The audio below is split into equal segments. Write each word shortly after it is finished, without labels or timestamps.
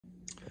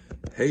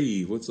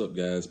Hey, what's up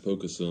guys?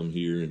 Pokesum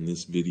here. In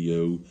this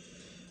video,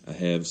 I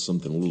have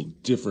something a little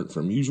different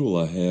from usual.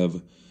 I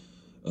have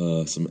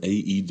some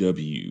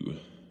AEW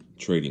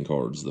trading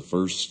cards. The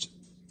first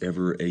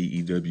ever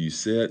AEW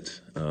set.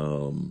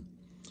 I'm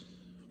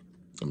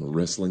a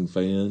wrestling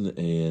fan,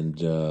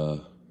 and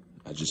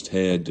I just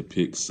had to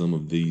pick some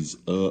of these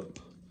up.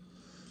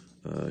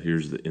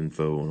 Here's the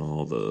info on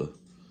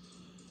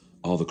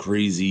all the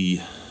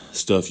crazy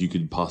stuff you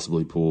could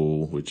possibly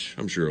pull, which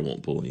I'm sure I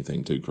won't pull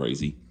anything too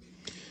crazy.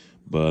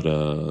 But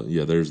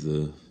yeah, there's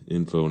the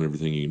info and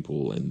everything you can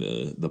pull, and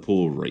the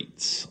pull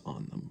rates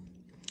on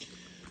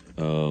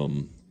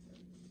them.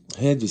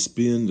 Had to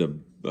spend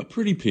a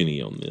pretty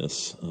penny on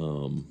this,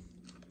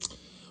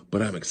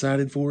 but I'm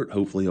excited for it.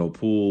 Hopefully I'll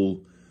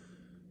pull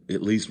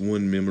at least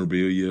one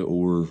memorabilia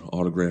or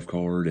autograph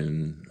card,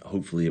 and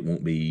hopefully it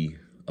won't be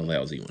a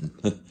lousy one.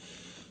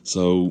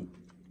 So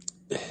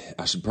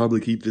I should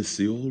probably keep this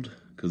sealed,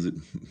 because it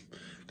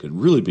could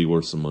really be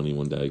worth some money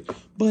one day.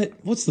 But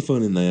what's the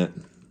fun in that?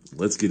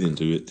 Let's get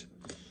into it.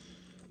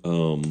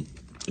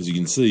 As you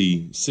can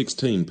see,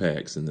 16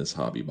 packs in this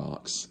hobby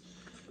box.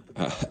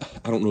 I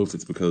don't know if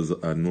it's because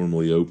I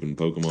normally open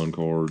Pokemon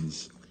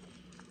cards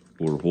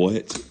or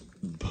what,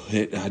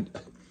 but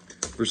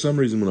for some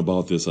reason when I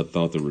bought this, I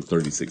thought there were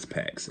 36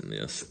 packs in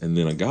this. And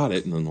then I got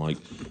it, and I'm like,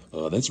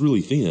 that's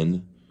really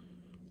thin.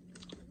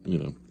 You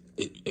know,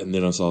 and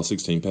then I saw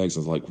 16 packs,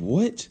 and I was like,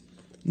 what?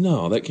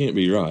 No, that can't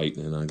be right.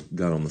 And I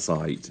got on the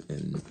site,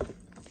 and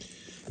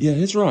yeah,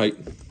 it's right.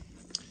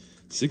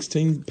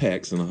 16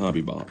 packs in a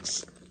hobby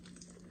box.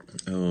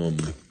 I'll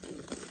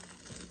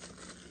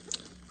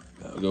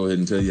go ahead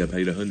and tell you I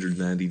paid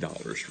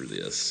 $190 for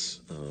this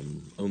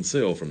on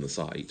sale from the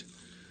site,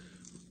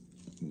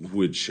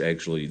 which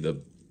actually the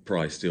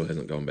price still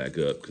hasn't gone back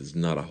up because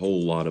not a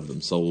whole lot of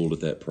them sold at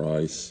that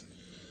price,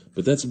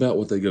 but that's about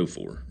what they go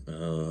for,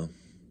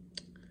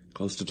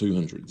 close to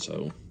 200.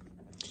 So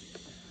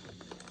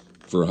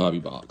for a hobby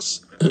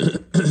box,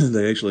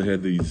 they actually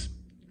had these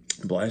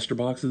blaster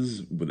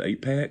boxes with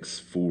 8 packs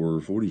for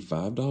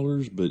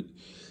 $45, but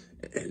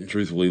and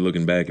truthfully,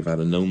 looking back, if I'd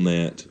have known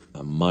that,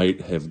 I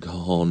might have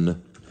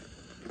gone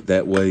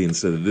that way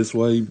instead of this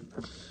way.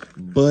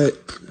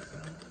 But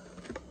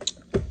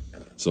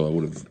so I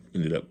would have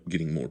ended up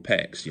getting more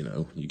packs. You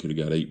know, you could have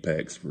got 8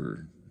 packs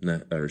for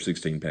or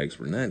 16 packs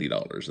for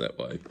 $90 that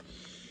way.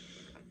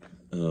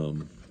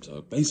 So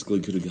I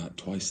basically could have got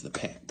twice the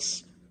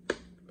packs.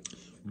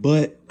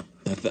 But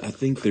I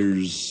think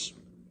there's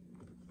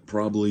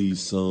probably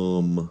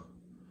some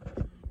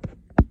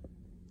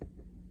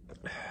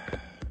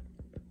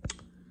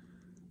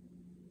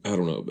I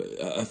don't know, but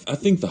I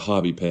think the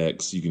hobby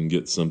packs, you can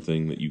get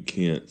something that you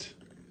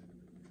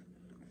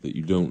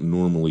don't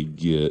normally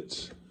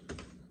get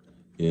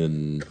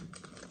in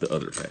the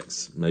other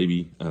packs.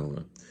 Maybe, I don't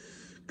know.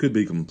 Could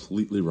be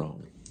completely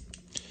wrong.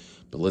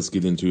 But let's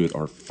get into it.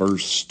 Our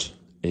first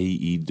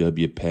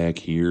AEW pack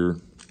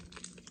here.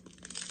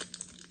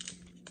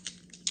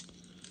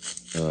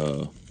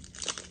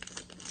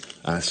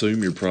 I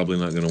assume you're probably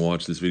not going to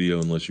watch this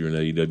video unless you're an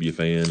AEW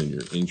fan and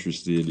you're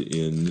interested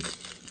in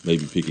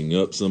maybe picking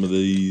up some of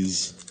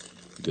these.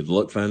 Good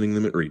luck finding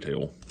them at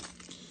retail.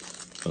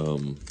 I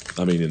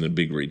mean, in a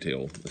big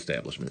retail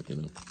establishment, you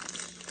know.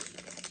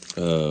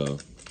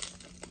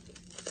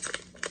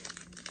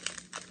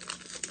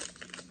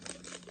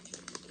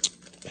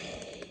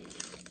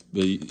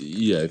 But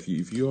yeah,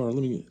 if you are,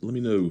 let me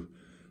know.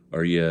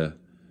 Are you?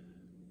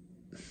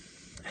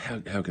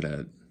 How could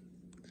I?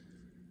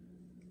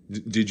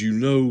 Did you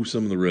know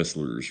some of the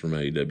wrestlers from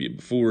AEW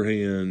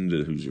beforehand?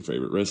 Who's your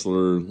favorite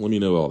wrestler? Let me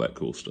know all that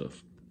cool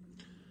stuff.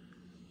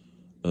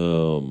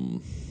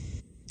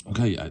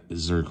 Okay,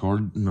 is there a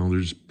card? No,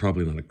 there's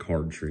probably not a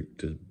card trick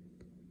to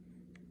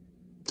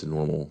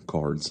normal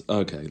cards.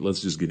 Okay, let's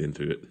just get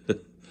into it.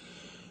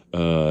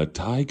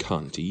 Ty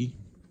Conti,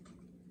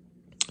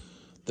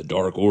 the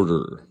Dark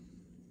Order,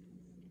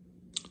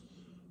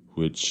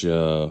 which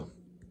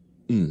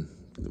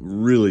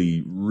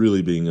really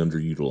being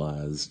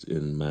underutilized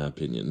in my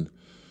opinion.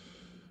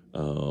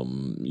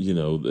 You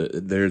know,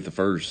 they're at the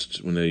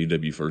first, when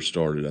AEW first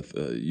started,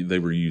 they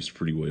were used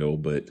pretty well,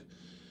 but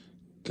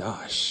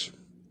gosh.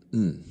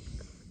 Anyway,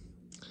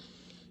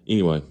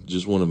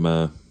 just one of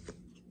my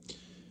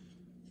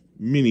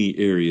many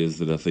areas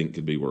that I think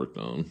could be worked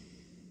on.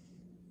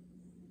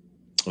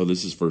 Oh,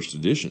 this is first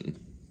edition.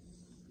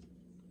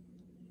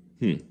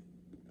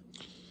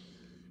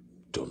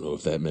 Don't know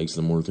if that makes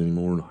them worth any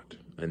more or not.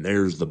 And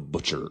there's the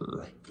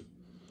Butcher.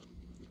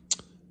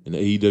 In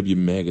AEW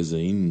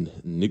magazine,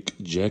 Nick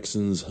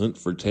Jackson's hunt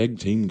for tag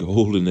team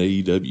gold in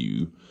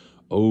AEW.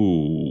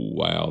 Oh,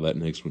 wow, that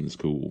next one is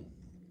cool.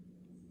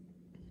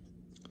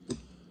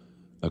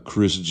 A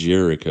Chris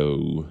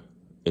Jericho,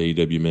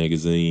 AEW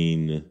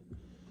magazine.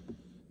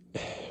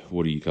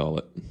 What do you call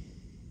it?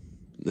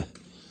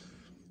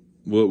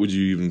 What would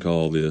you even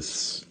call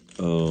this?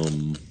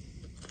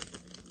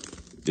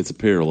 It's a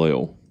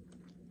parallel.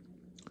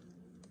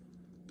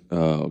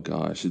 Oh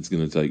gosh, it's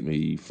going to take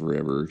me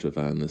forever to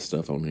find this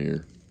stuff on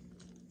here.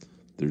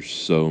 There's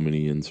so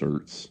many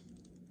inserts.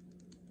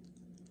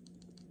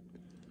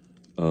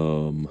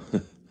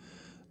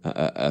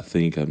 I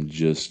think I'm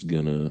just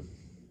gonna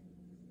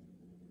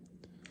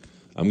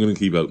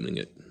keep opening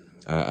it.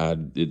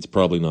 It's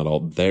probably not all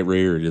that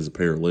rare. It is a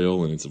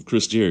parallel, and it's of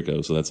Chris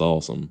Jericho, so that's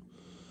awesome.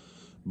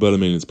 But I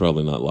mean, it's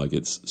probably not like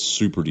it's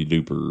super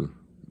duper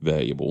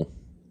valuable.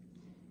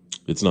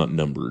 It's not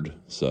numbered,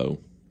 so.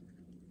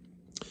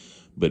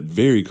 But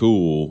very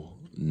cool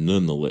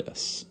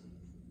nonetheless.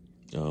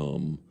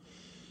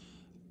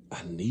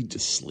 I need to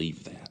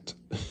sleeve that.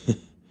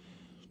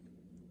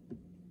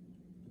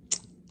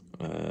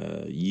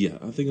 Yeah,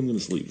 I think I'm going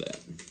to sleeve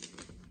that.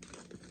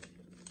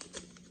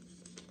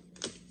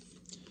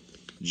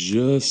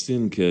 Just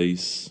in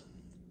case.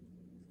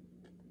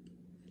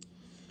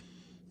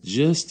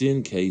 Just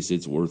in case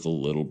it's worth a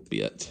little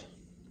bit.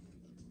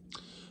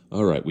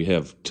 All right, we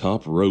have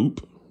Top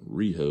Rope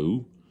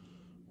Riho,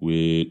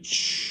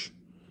 which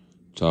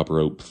Top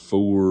Rope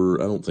 4.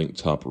 I don't think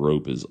Top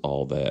Rope is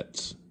all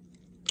that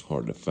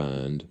hard to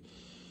find.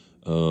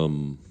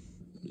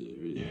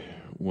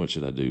 What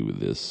should I do with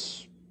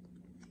this?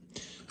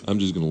 I'm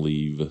just going to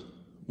leave.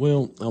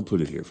 Well, I'll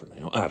put it here for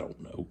now. I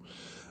don't know.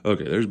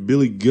 Okay, there's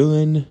Billy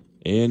Gunn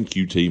and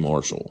QT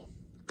Marshall.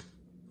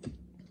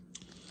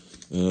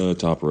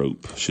 Top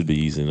Rope. Should be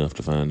easy enough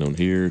to find on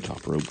here.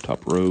 Top Rope,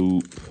 Top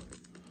Rope.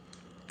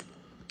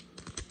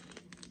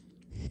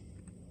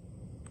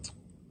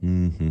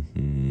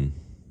 You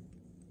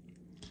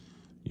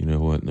know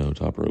what? No,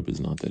 Top Rope is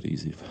not that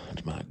easy to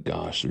find. My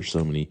gosh, there's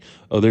so many.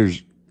 Oh,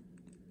 there's...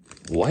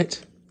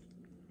 What?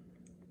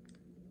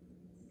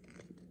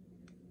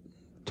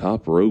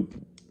 Top Rope.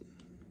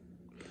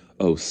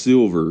 Oh,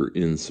 silver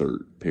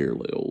insert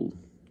parallel.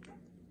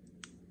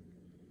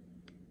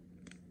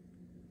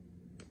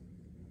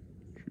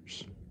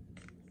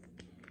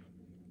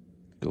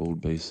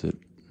 Gold base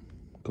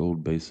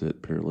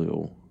set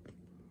parallel.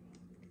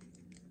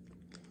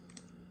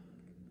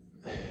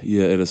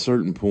 Yeah, at a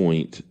certain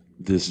point,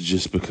 this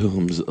just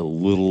becomes a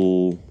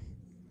little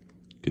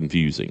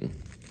confusing.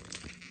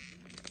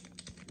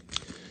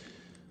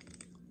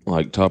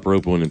 Like Top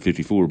Rope 1 and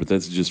 54, but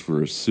that's just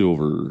for a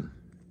silver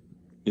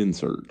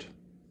insert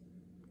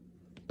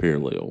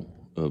parallel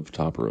of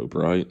Top Rope,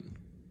 right?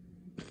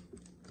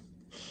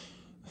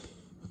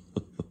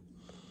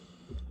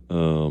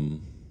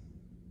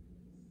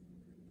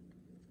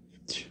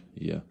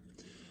 Yeah,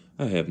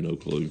 I have no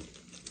clue.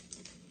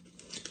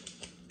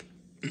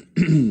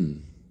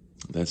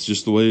 That's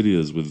just the way it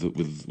is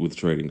with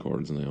trading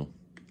cards now.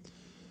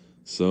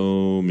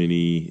 So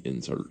many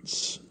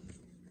inserts.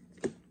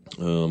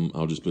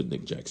 I'll just put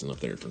Nick Jackson up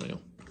there for now.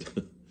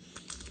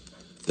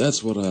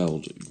 That's what I'll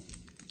do.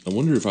 I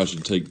wonder if I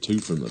should take 2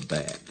 from the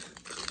back.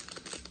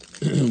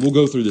 We'll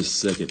go through this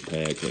second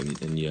pack,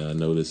 and yeah, I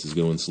know this is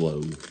going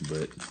slow,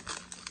 but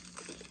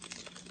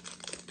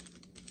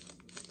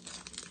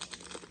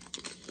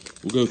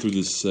we'll go through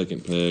this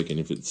second pack, and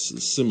if it's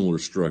a similar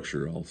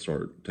structure, I'll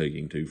start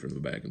taking 2 from the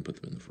back and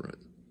put them in the front.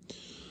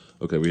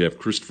 Okay, we have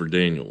Christopher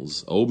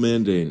Daniels. Old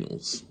Man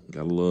Daniels.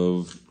 Gotta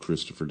love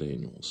Christopher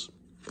Daniels.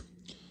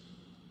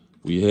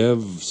 We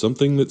have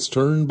something that's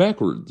turned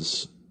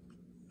backwards.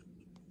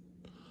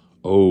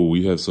 Oh,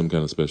 we have some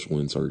kind of special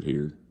insert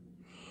here.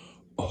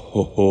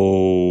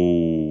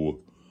 Oh,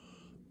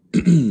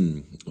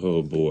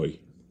 oh boy.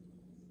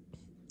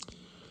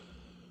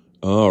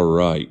 All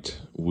right,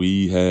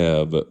 we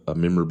have a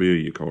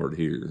memorabilia card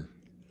here,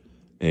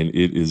 and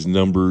it is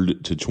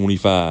numbered to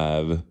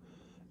 25,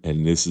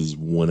 and this is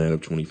 1 out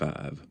of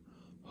 25.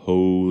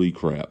 Holy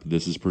crap,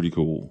 this is pretty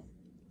cool.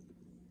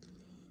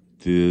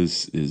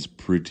 This is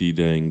pretty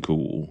dang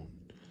cool.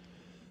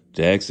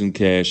 Dax and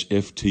Cash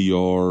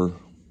FTR,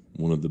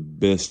 one of the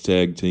best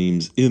tag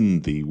teams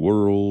in the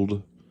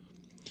world.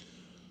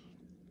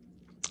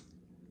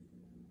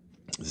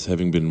 This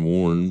having been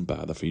worn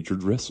by the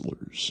featured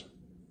wrestlers.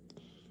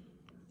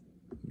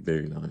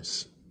 Very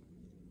nice.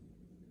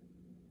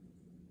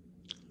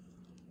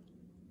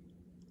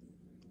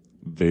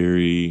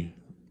 Very,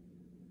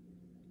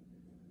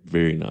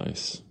 very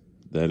nice.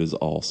 That is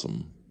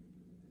awesome.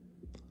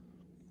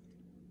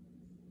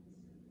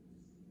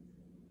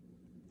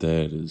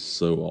 That is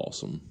so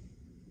awesome.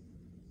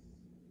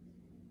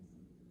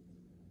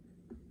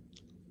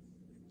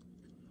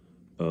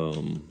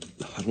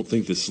 I don't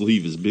think the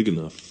sleeve is big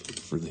enough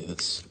for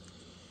this.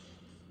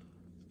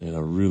 And I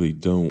really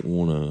don't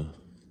want to...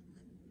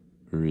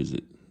 Or is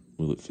it?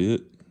 Will it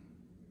fit?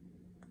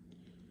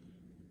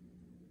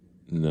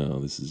 No,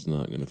 this is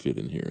not going to fit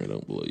in here, I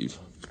don't believe.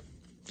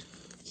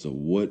 So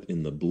what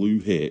in the blue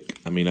heck?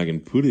 I mean, I can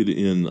put it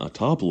in a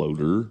top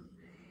loader,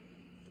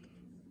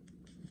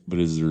 but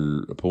is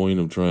there a point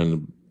of trying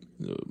to...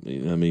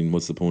 I mean,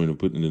 what's the point of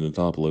putting it in a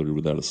top loader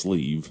without a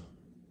sleeve?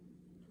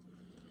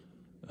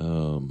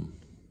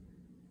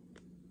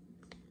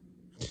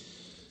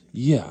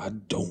 Yeah, I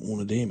don't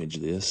want to damage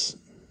this.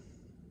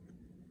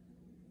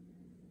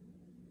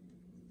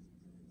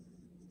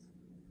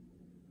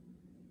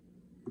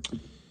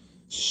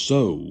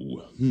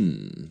 So,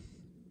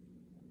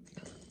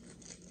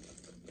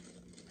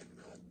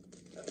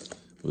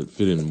 Would it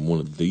fit in one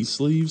of these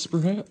sleeves,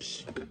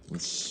 perhaps?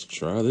 Let's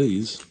try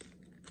these.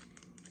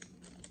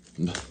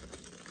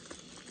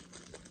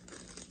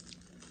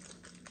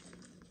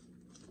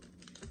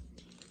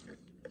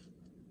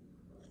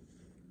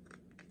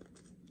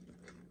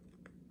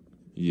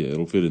 Yeah,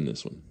 it'll fit in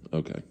this one.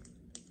 Okay.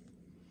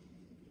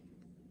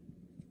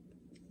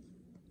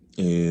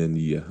 And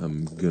yeah,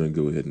 I'm going to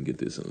go ahead and get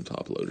this in a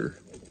top loader.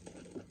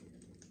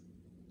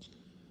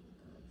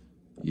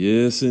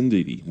 Yes,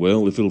 indeedy.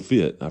 Well, if it'll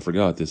fit, I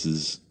forgot this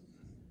is...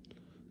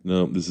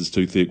 No, this is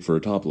too thick for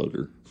a top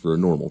loader, for a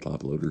normal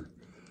top loader.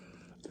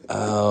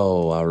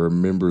 Oh, I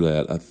remember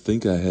that. I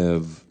think I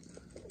have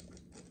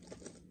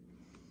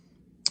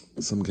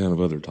some kind of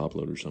other top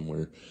loader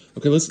somewhere.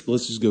 Okay, let's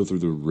just go through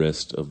the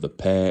rest of the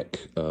pack.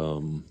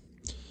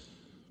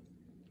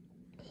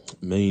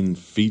 Main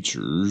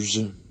features,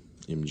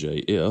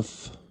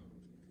 MJF.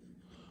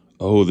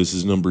 Oh, this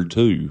is number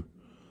 2.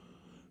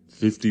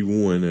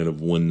 51 out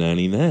of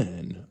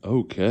 199.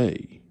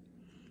 Okay.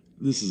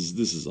 This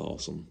is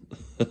awesome.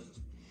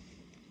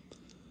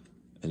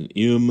 An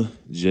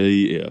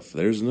MJF.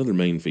 There's another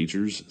main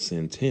features,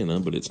 Santana,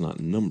 but it's not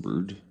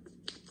numbered.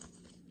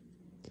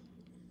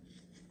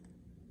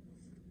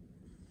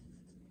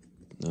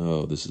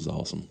 Oh, this is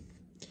awesome.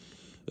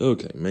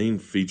 Okay, main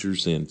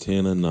features,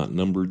 Santana, not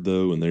numbered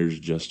though, and there's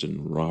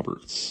Justin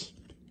Roberts.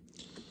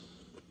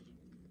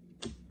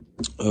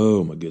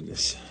 Oh my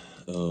goodness.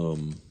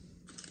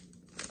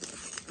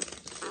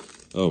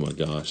 Oh my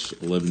gosh,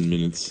 11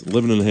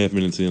 and a half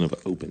minutes in, I've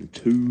opened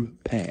 2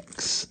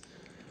 packs.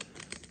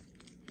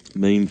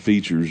 Main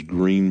features,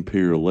 green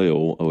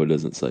parallel. Oh, it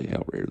doesn't say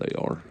how rare they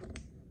are.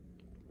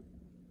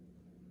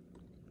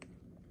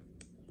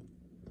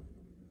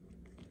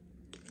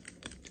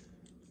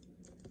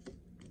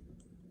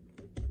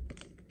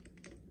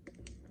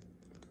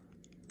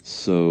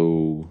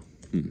 So,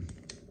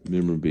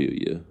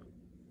 memorabilia.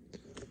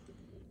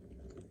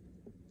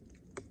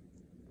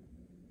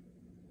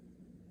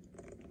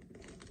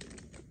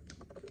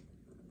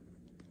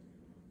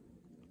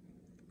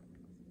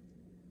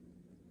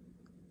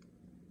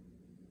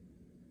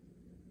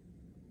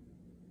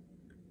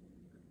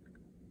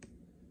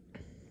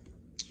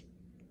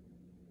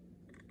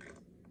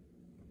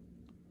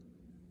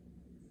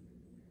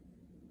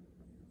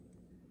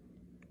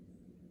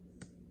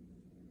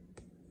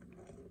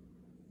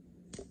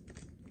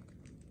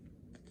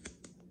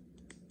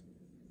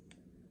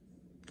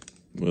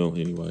 Well,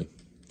 anyway.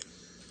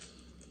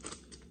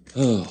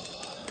 Oh.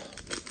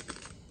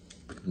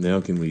 Now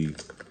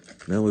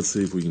let's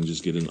see if we can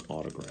just get an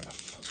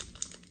autograph.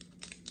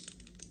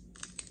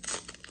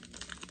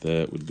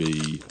 That would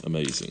be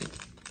amazing.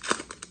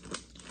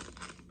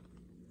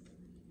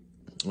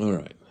 All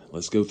right,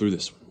 let's go through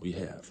this one. We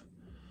have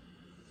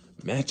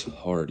Matt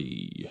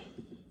Hardy.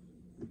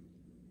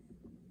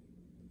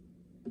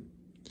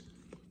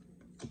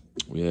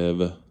 We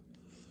have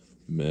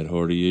Matt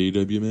Hardy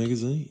AEW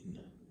Magazine.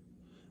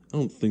 I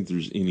don't think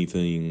there's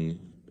anything...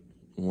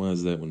 Why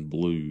is that one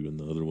blue and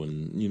the other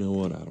one... You know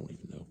what? I don't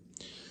even know.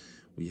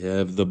 We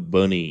have the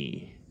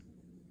Bunny.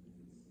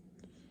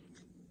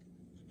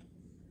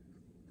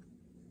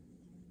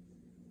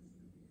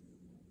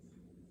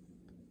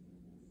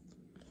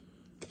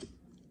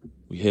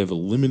 We have a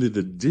limited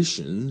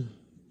edition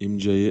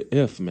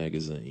MJF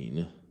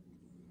magazine.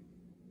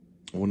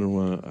 I wonder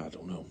why. I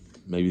don't know.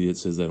 Maybe it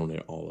says that on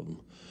there, all of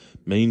them.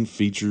 Main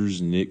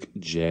features, Nick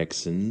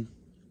Jackson.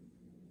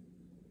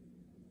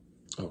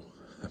 Oh,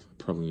 I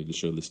probably need to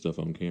show this stuff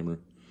on camera.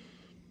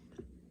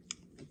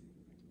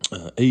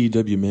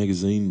 AEW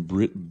magazine,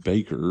 Britt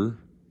Baker.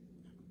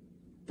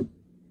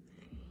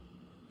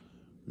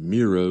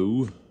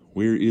 Miro,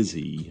 where is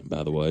he,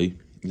 by the way?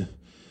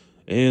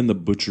 And the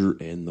Butcher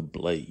and the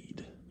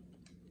Blade.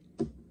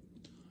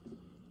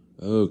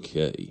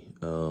 Okay.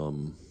 I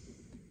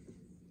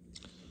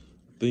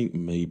think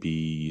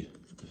maybe...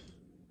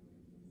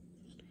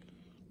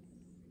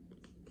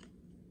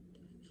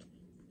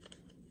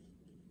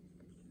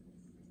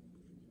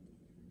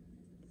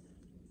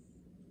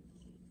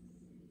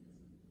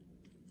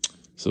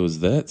 So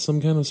is that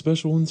some kind of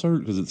special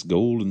insert because it's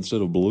gold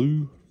instead of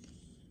blue?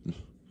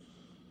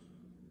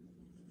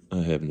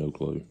 I have no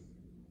clue.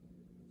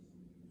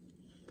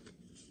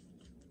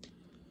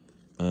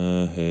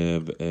 I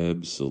have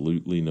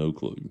absolutely no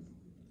clue.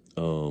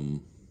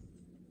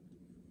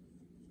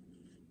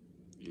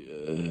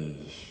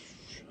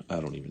 I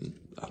don't even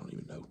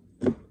know.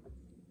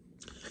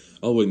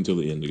 I'll wait until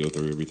the end to go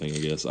through everything, I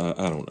guess. I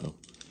don't know.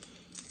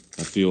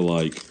 I feel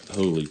like,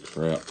 holy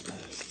crap,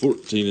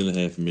 14 and a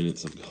half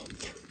minutes I've gone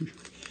through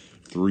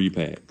 3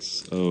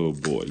 packs. Oh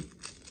boy.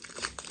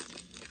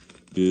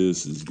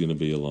 This is going to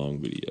be a long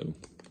video.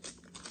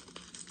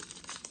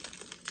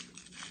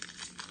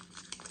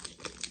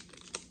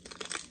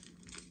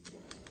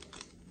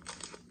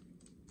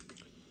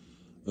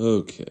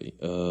 Okay,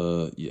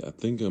 yeah, I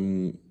think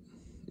I'm,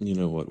 you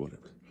know what,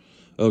 whatever.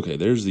 Okay,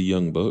 there's the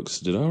Young Bucks.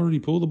 Did I already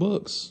pull the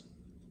Bucks?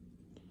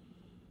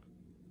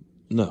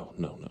 No,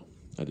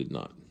 I did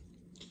not.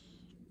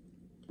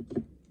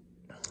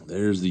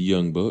 There's the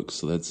Young Bucks,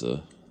 so that's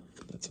a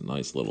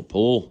nice little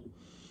pull.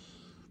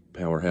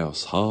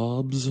 Powerhouse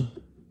Hobbs,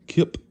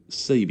 Kip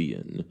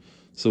Sabian.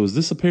 So is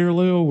this a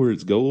parallel where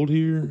it's gold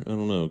here? I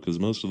don't know, because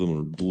most of them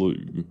are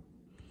blue.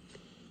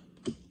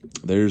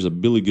 There's a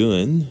Billy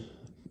Gunn,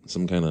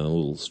 some kind of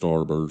little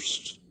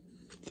starburst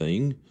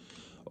thing.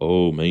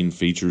 Oh, main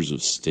features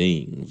of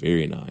Sting.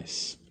 Very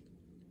nice.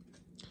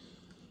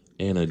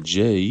 Anna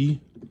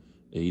J.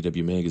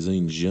 AEW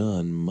Magazine,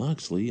 John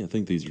Moxley. I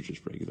think these are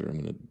just regular.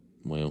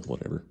 Well,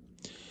 whatever.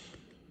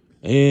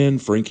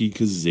 And Frankie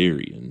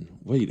Kazarian.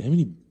 Wait, how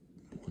many?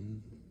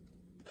 1,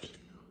 2,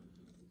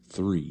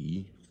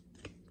 3,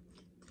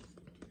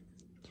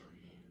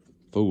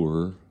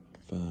 4,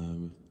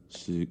 5,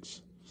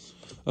 6.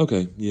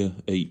 Okay, yeah,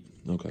 8.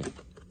 Okay.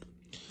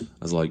 I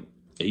was like,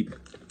 8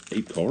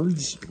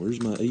 cards?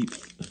 Where's my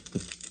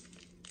 8th?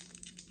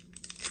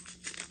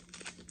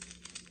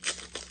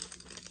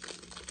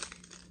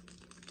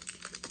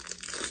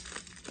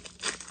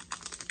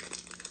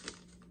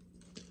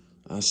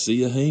 I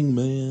see a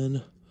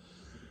Hangman.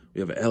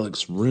 We have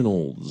Alex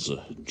Reynolds,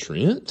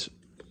 Trent,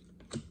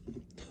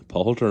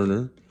 Paul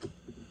Turner,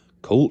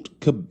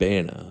 Colt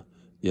Cabana.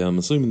 Yeah, I'm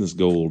assuming this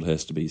gold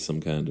has to be some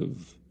kind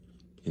of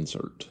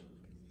insert.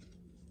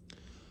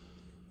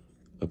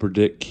 Upper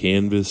Deck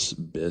Canvas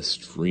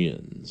Best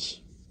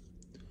Friends.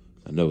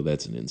 I know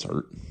that's an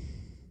insert.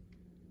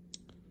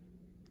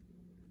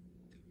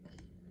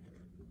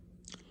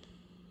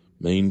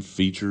 Main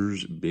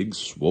features Big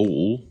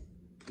Swole,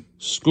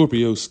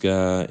 Scorpio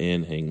Sky,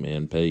 and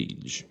Hangman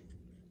Page.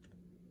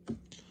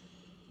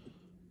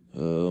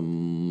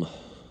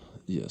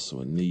 Yeah,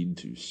 so I need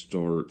to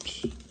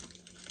start.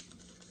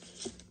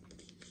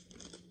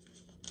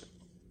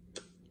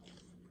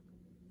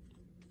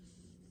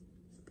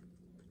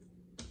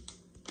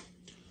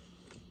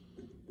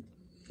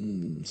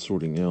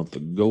 Sorting out the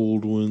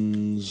gold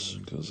ones,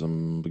 because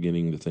I'm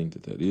beginning to think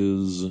that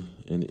is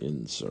an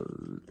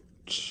insert.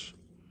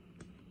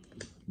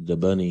 The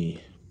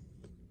Bunny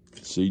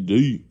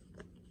CD.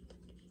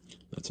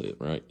 That's it,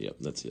 right? Yep,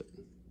 that's it.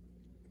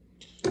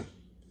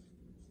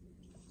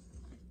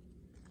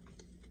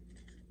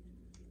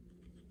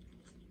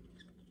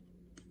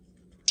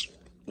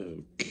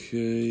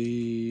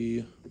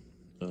 Okay.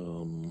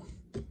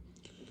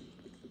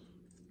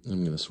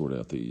 I'm going to sort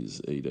out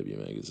these AEW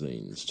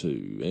magazines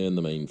too, and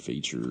the main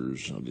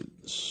features. I'll get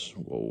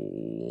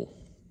Swole.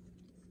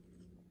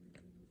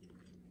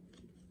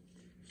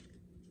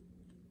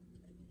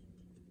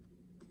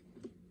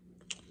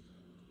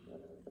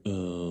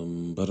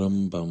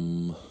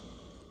 Bum.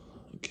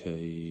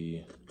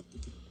 Okay.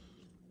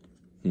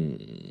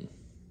 And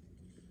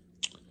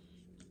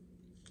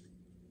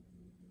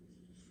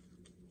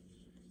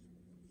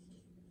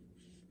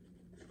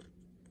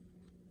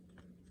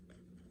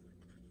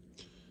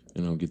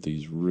I'll get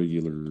these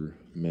regular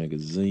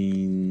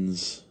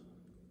magazines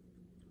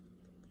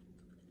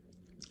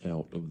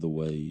out of the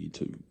way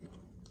too.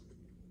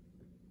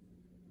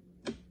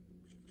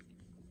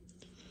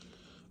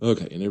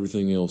 Okay, and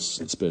everything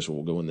else special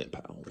will go in that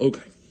pile.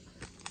 Okay.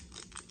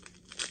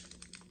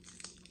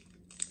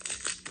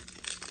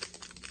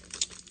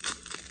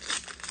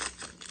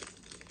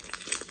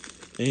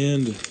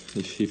 And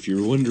if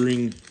you're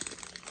wondering,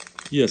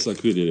 yes, I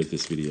could edit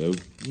this video.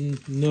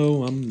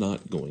 No, I'm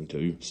not going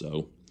to,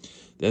 so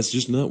that's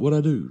just not what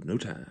I do. No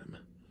time.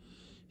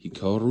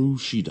 Hikaru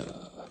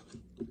Shida.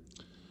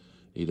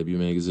 AEW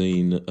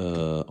Magazine,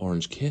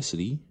 Orange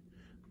Cassidy,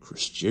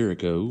 Chris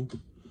Jericho,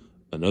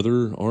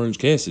 another Orange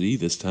Cassidy,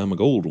 this time a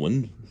gold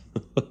one.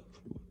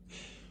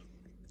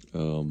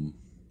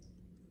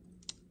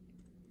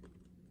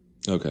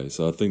 Okay,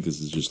 so I think this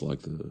is just like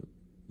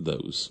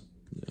those.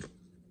 Yeah.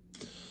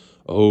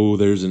 Oh,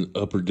 there's an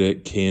Upper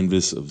Deck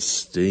canvas of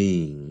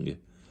Sting.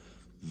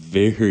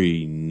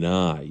 Very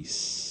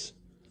nice.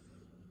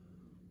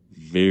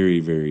 Very,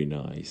 very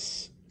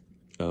nice.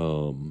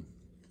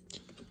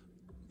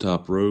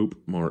 Top rope,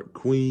 Mark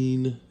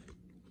Queen.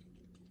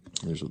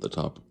 There's what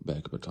the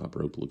back of a top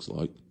rope looks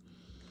like.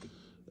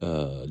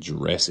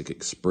 Jurassic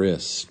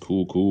Express,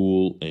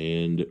 Cool,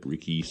 and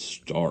Ricky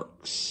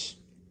Starks.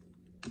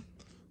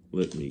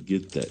 Let me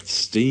get that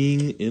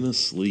Sting in a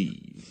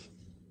sleeve.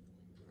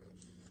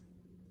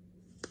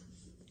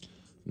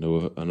 I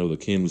know the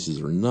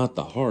canvases are not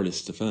the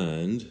hardest to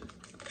find.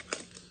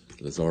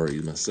 That's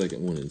already my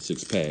second one in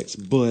 6 packs,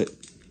 but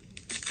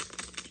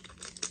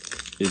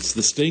it's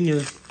the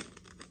Stinger.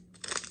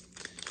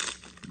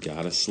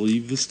 Gotta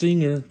sleeve the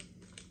Stinger.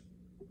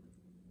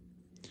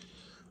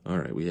 All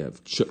right, we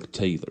have Chuck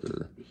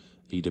Taylor,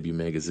 AEW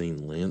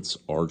Magazine, Lance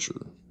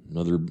Archer.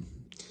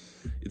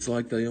 It's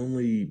like they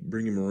only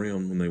bring him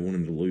around when they want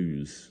him to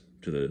lose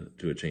to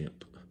a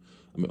champ.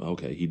 I mean,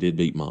 okay, he did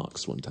beat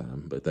Mox one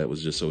time, but that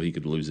was just so he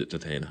could lose it to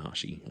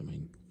Tanahashi. I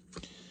mean,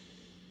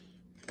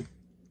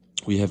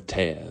 we have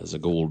Taz, a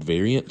gold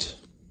variant.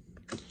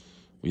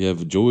 We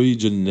have Joey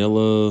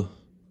Janela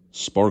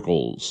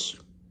Sparkles.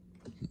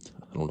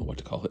 I don't know what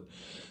to call it.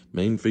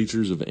 Main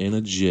features of Anna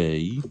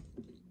Jay.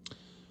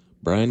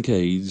 Brian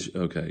Cage.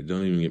 Okay,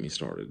 don't even get me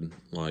started.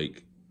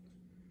 Like,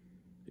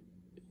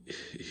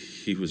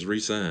 he was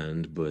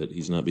re-signed, but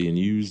he's not being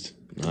used.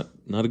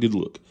 Not a good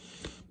look.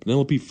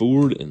 Penelope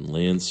Ford and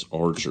Lance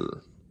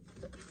Archer.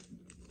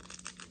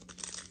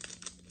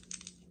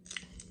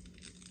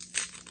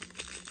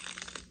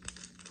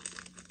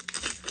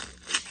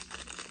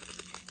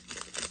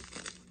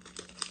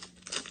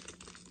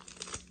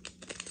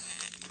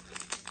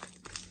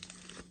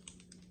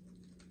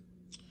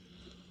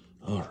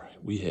 All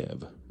right, we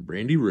have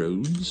Brandy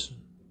Rhodes.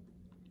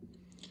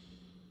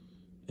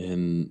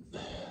 And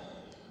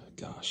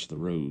gosh, the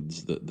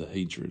Rhodes, the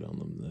hatred on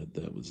them,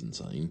 that was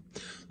insane.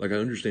 Like, I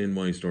understand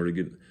why he started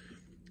getting.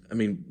 I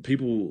mean,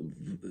 people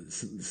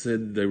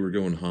said they were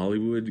going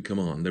Hollywood. Come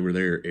on, they were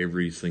there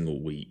every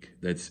single week.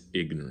 That's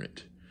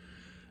ignorant.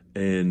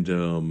 And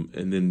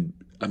then,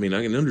 I mean,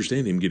 I can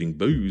understand him getting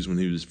boos when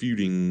he was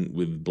feuding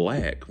with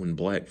Black when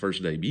Black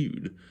first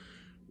debuted.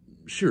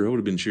 Sure, I would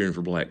have been cheering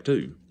for Black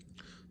too.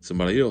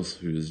 Somebody else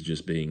who is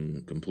just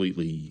being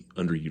completely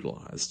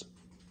underutilized.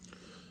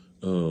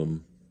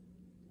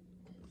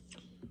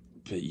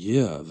 But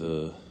yeah,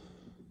 the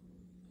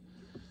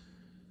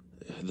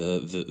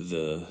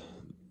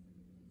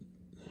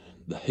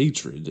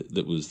hatred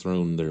that was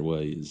thrown their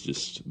way is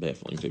just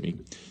baffling to me.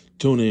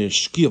 Tony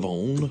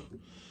Schiavone.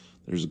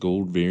 There's a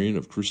gold variant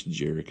of Chris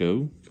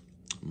Jericho.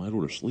 I might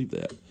order sleeve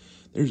that.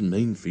 There's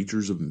main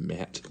features of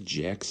Matt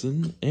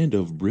Jackson and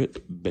of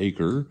Britt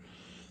Baker.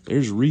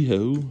 There's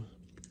Riho,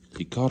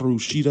 Hikaru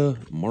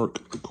Shida,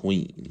 Mark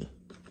Queen.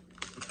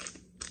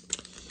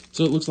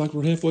 So it looks like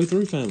we're halfway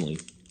through finally.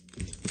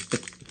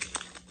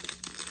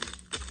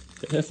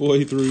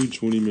 Halfway through,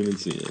 20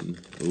 minutes in.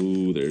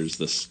 Oh, there's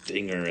the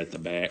stinger at the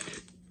back.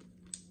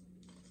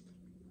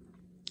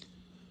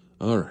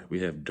 All right,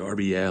 we have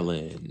Darby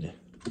Allin.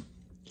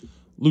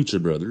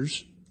 Lucha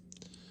Brothers.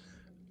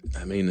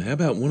 I mean, how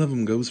about one of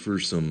them goes for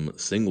some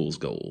singles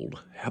gold?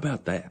 How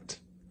about that?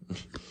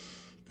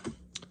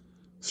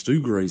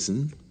 Stu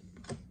Grayson.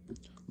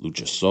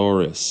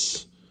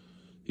 Luchasaurus.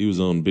 He was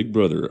on Big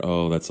Brother.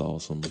 Oh, that's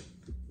awesome.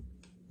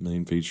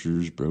 Main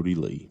features, Brody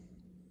Lee.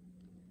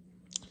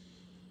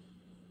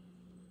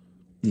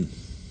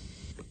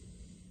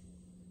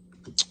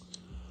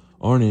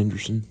 Arn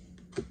Anderson.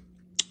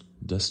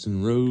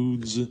 Dustin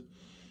Rhodes.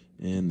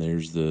 And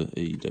there's the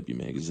AEW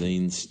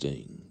magazine,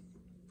 Sting.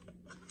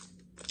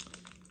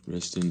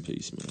 Rest in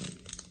peace,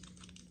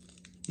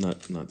 man.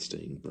 Not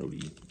Sting,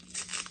 Brody.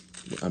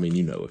 I mean,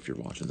 you know if you're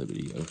watching the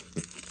video.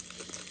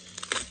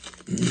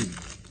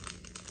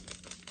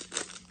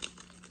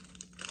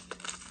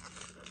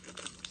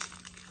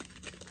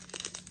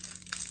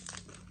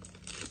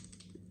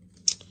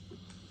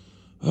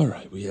 All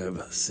right, we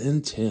have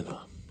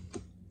Santana.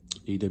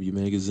 AEW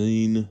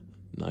magazine,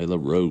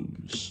 Nyla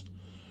Rose.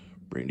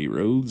 Brandy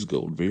Rhodes,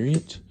 gold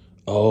variant.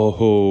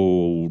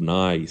 Oh,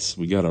 nice.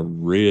 We got a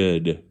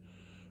red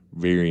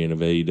variant of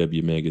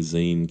AEW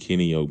magazine,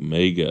 Kenny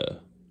Omega.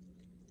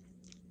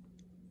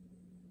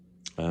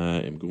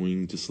 I am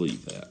going to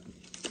sleeve that.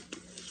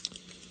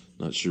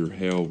 Not sure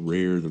how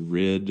rare the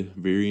red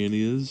variant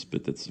is,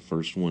 but that's the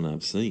first one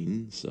I've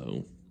seen,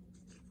 so.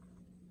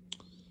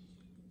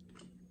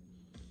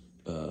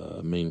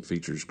 Main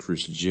features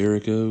Chris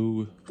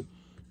Jericho,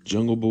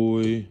 Jungle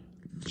Boy,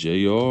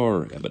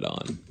 JR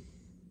Abaddon.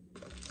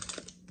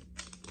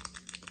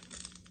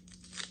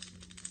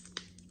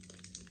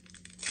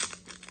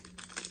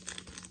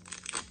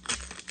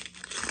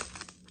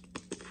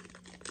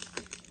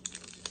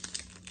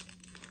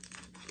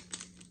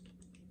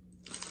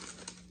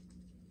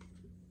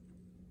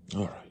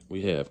 All right,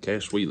 we have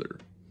Cash Wheeler.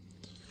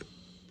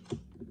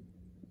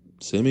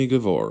 Sammy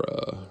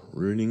Guevara,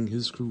 ruining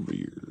his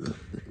career.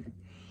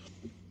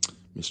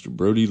 Mr.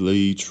 Brody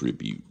Lee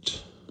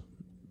tribute.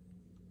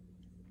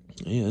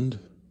 And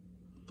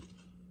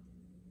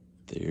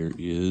there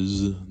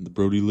is the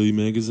Brody Lee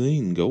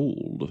magazine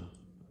gold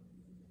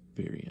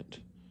variant,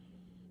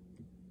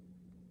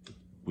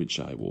 which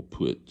I will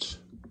put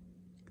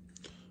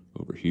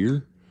over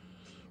here.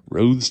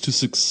 Roads to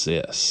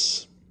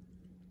Success.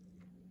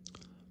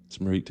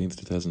 December 18th,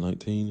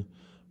 2019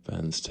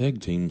 finds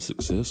tag team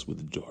success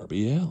with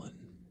Darby Allin.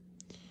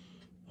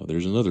 Oh,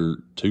 there's another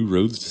 2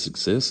 Roads to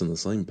Success in the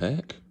same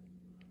pack.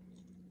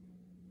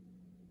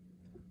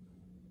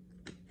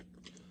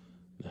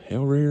 Now,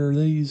 how rare are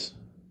these?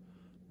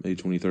 May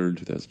 23rd,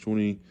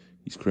 2020.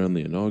 He's crowned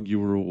the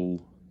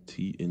inaugural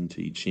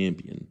TNT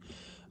champion.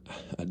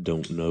 I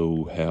don't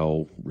know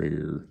how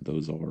rare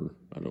those are.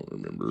 I don't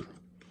remember.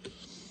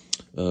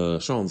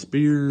 Shawn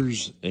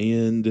Spears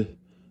and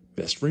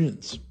Best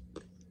Friends.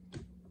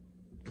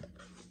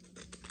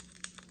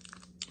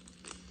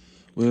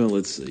 Well,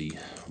 let's see.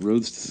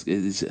 Roads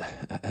to,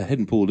 I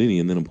hadn't pulled any,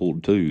 and then I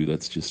pulled 2.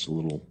 That's just a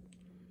little.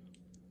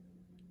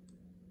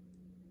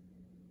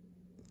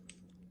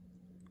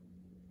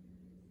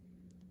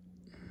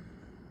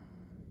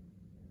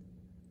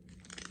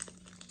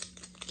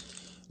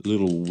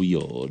 Little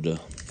weird,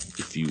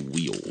 if you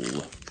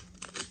will.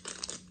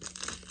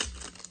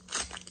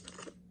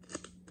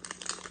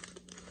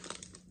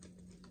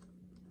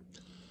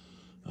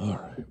 All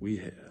right, we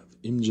have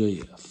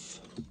MJF,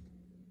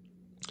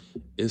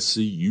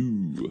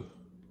 SCU.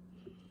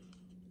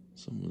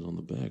 Someone's on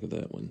the back of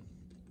that one.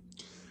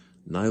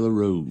 Nyla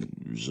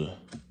Rose.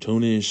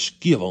 Tony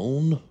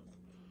Schiavone.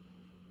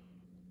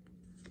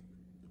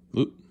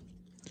 Oop.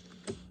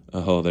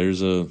 Oh,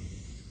 there's a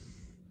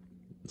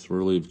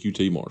swirly of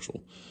QT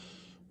Marshall.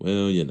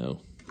 Well, you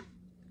know.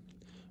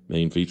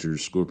 Main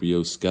features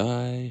Scorpio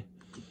Sky,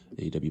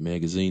 AW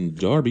Magazine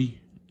Darby,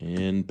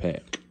 and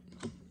Pack.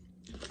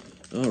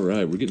 All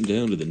right, we're getting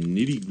down to the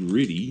nitty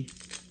gritty.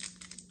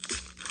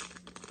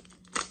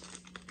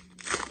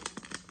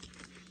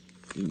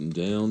 Getting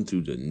down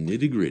to the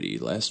nitty gritty.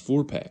 Last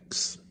 4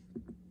 packs.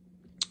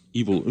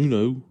 Evil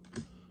Uno,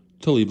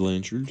 Tully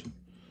Blanchard,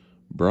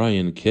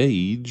 Brian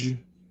Cage.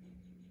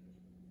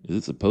 Is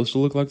it supposed to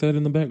look like that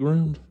in the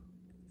background?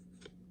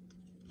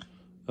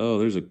 Oh,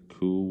 there's a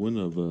cool one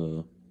of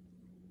a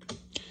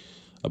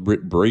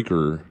Britt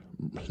Baker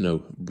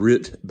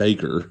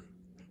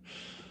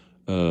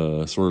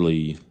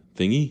swirly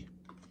thingy.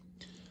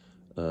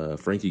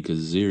 Frankie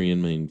Kazarian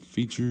main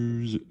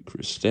features,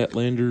 Chris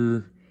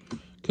Statlander,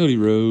 Cody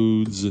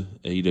Rhodes,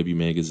 AEW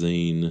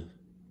Magazine,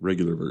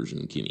 regular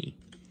version Kenny.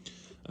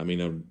 I mean,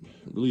 I'm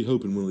really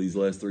hoping one of these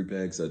last 3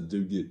 packs I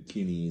do get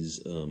Kenny's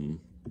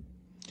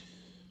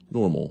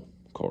normal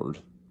card.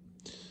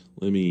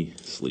 Let me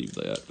sleeve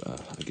that,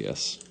 I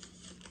guess.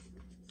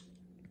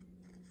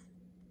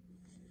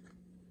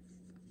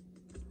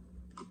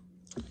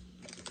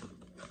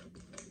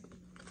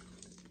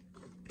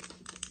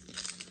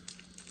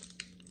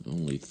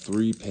 Only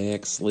 3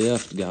 packs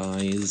left,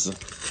 guys.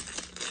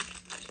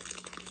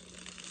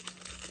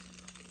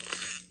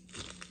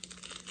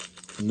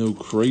 No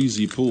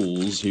crazy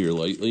pulls here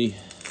lately.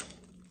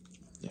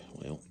 Yeah,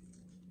 well,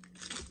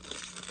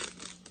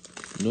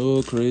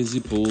 no crazy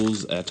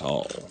pulls at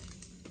all.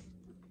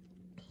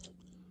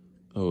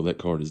 Oh, that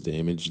card is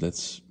damaged. That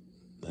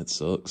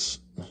sucks.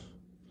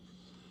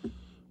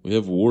 We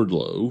have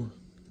Wardlow,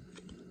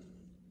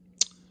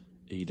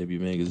 AEW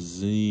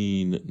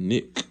Magazine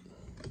Nick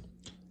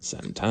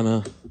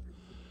Santana,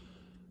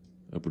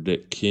 Upper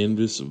Deck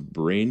Canvas of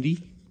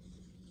Brandy.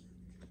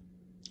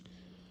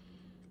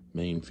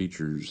 Main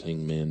features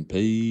Hangman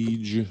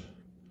Page,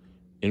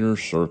 Inner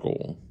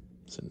Circle,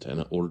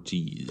 Santana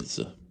Ortiz,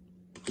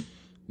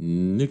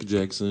 Nick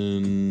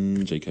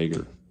Jackson, Jake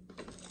Hager.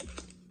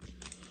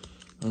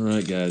 All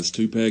right, guys,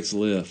 2 packs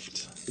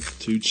left.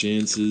 2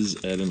 chances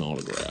at an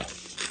autograph.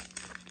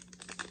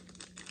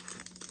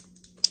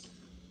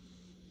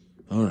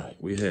 All right,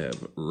 we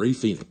have Ray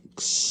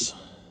Phoenix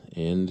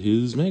and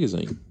his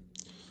magazine.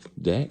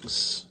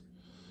 Dax,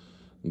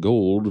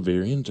 gold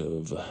variant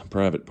of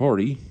Private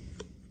Party.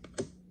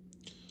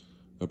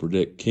 Upper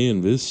Deck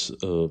Canvas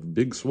of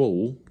Big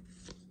Swole.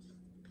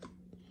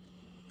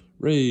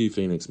 Ray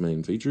Phoenix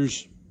main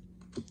features.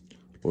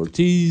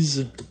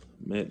 Ortiz,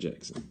 Matt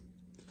Jackson.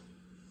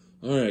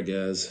 All right,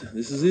 guys,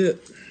 this is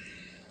it.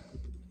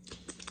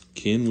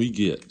 Can we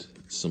get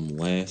some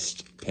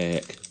last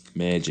pack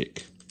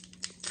magic?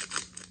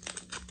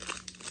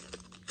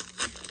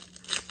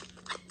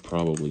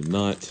 Probably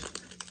not,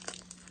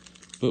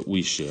 but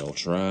we shall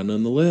try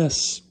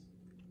nonetheless.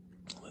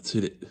 Let's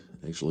hit it.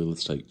 Actually,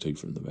 let's take 2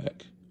 from the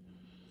back.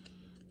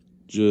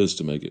 Just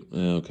to make it...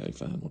 Okay,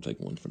 fine. We'll take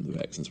 1 from the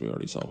back since we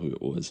already saw who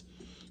it was.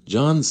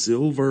 John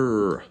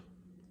Silver.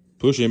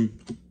 Push him.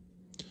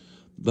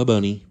 The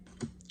Bunny.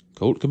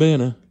 Colt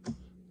Cabana.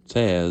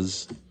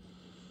 Taz.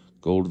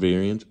 Gold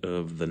variant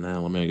of the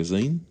Nyla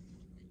Magazine.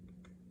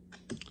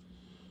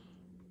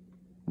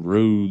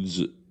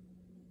 Roads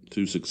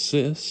to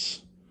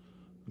Success.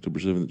 October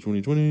 7th,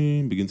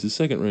 2020. Begins his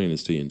 2nd reign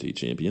as TNT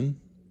champion.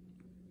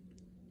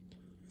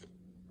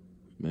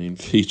 Main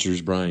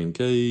features Brian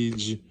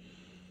Cage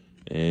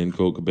and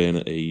Colt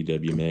Cabana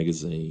AEW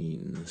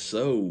Magazine.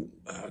 So,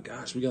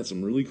 gosh, we got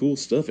some really cool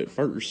stuff at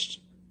first.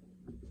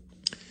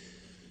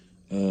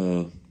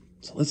 So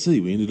let's see.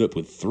 We ended up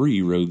with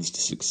 3 Roads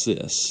to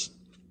Success.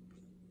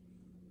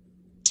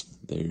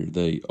 There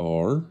they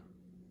are.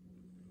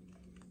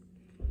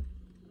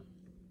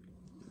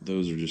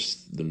 Those are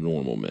just the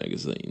normal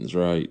magazines,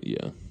 right?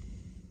 Yeah.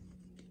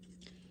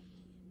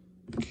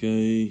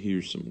 Okay,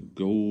 here's some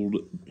gold.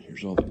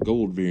 Here's all the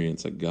gold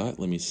variants I got.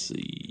 Let me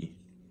see.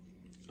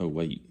 Oh,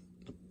 wait.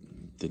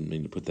 Didn't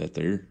mean to put that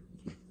there.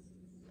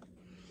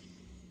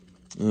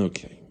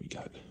 Okay, we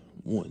got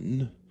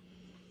 1,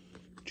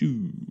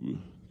 2,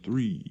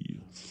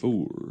 3,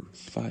 4,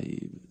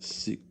 5,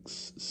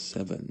 6,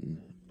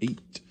 7,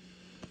 8,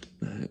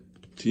 9,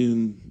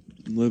 10,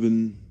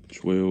 11,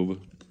 12,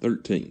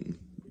 13.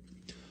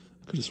 I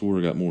could have swore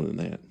I got more than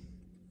that.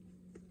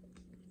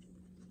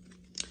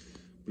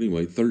 But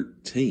anyway,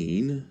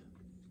 13.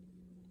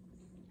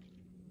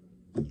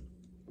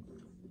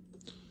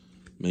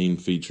 Main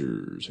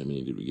features. How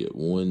many did we get?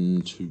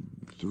 1, 2,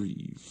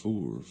 3,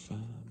 4, 5,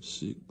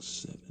 6,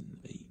 7,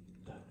 8,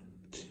 9,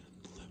 10,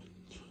 11,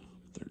 12,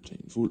 13,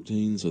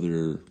 14. So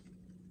they're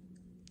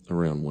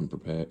around 1 per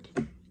pack.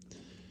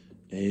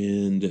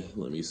 And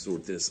let me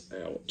sort this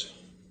out.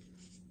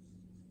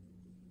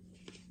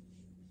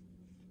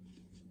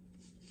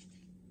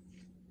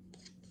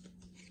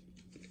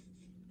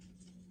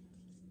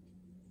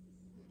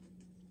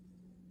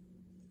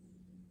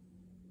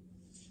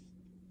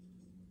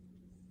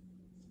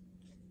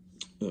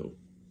 Oh,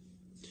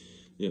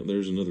 yeah,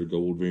 there's another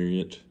gold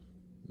variant.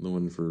 The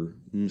one for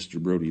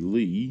Mr. Brody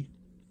Lee.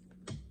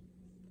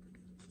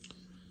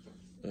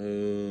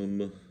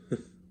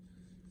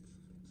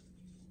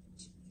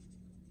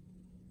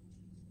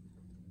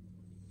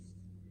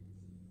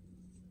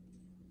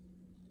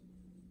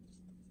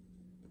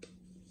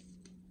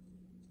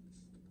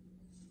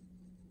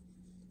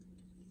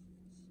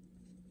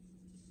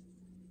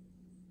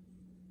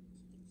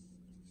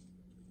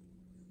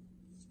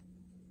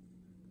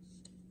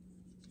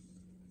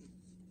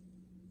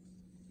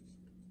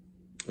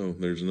 Oh,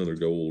 there's another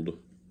gold.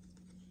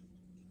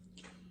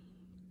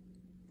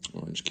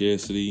 Orange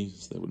Cassidy,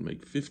 so that would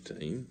make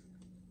 15.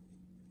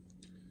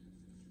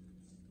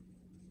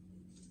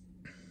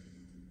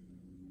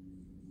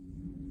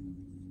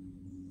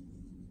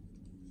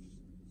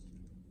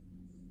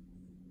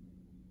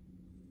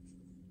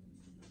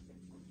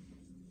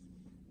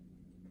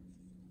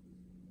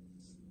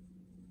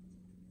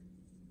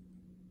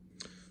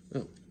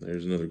 Oh,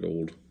 there's another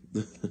gold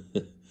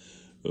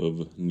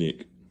of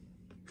Nick.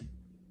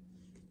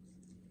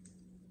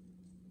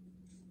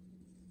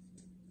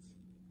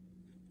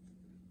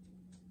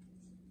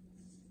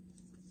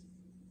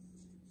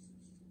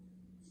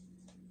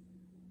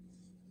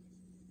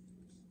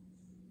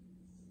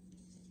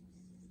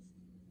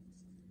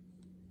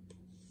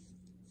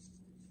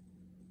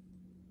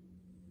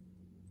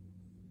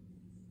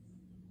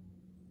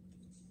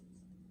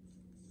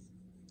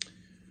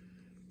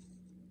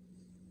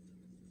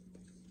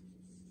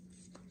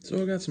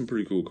 So I got some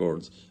pretty cool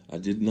cards. I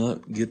did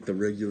not get the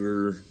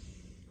regular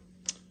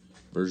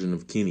version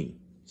of Kenny,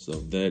 so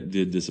that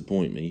did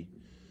disappoint me.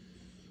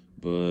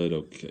 But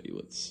okay,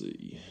 let's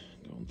see.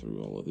 Going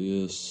through all of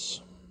this.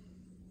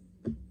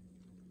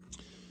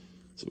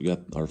 So we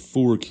got our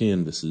 4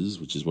 canvases,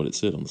 which is what it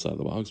said on the side of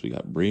the box. We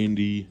got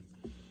Brandy,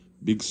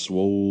 Big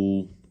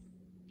Swole,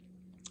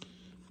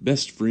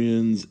 Best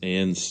Friends,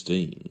 and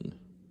Sting.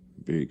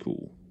 Very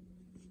cool.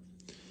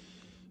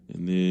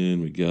 And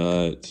then we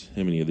got,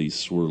 how many of these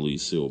swirly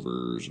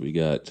silvers? We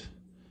got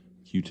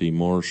QT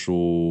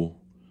Marshall,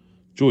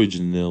 Joey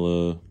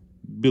Janela,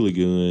 Billy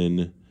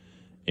Gunn,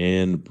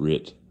 and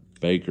Britt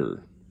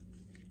Baker.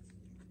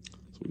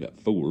 So we got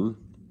 4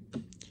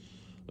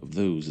 of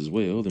those as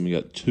well. Then we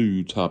got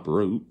 2 top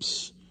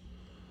ropes.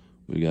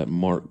 We got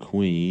Mark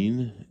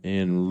Queen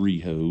and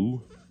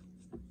Riho.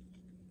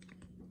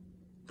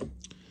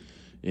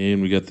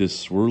 And we got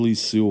this swirly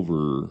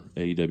silver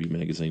AEW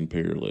Magazine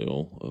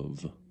parallel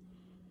of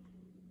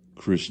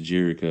Chris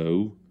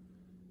Jericho,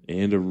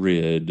 and a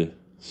red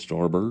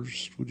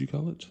starburst, would you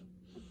call it,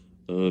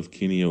 of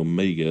Kenny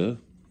Omega.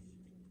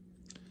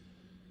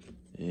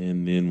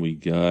 And then we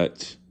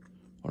got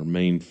our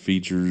main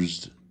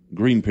features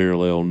green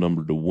parallel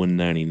numbered to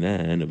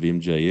 199 of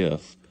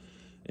MJF,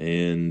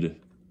 and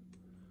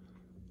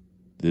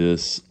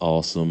this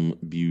awesome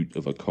beaut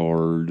of a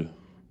card,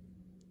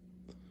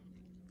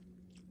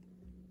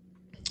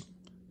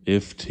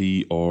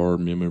 FTR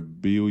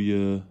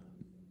memorabilia,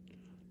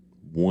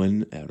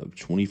 1 out of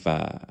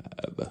 25.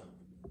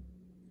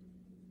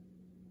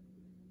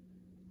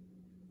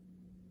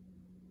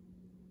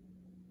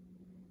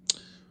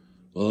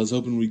 Well, I was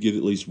hoping we'd get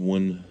at least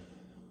one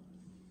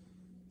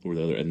or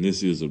the other, and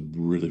this is a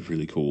really,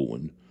 really cool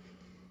one.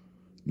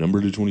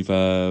 Number to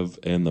 25,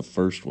 and the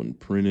first one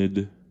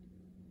printed.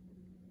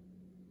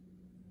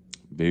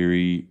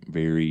 Very,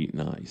 very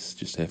nice.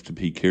 Just have to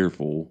be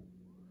careful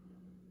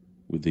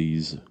with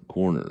these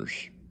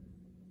corners.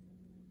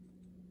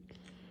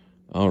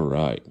 All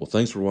right. Well,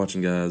 thanks for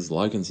watching, guys.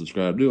 Like and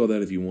subscribe. Do all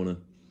that if you want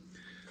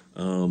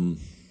to.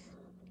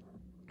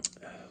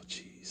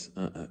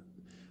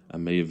 I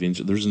may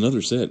eventually. There's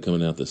another set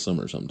coming out this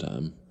summer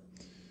sometime.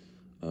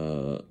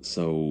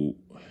 So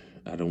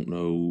I don't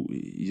know.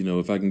 You know,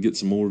 if I can get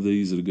some more of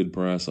these at a good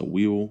price, I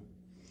will.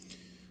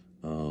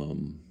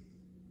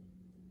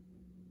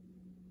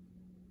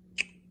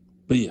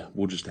 But yeah,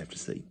 we'll just have to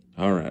see.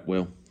 All right.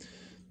 Well,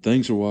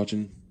 thanks for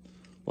watching.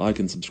 Like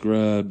and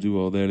subscribe. Do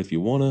all that if you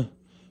want to.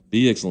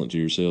 Be excellent to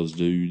yourselves,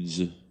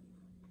 dudes.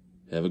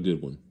 Have a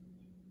good one.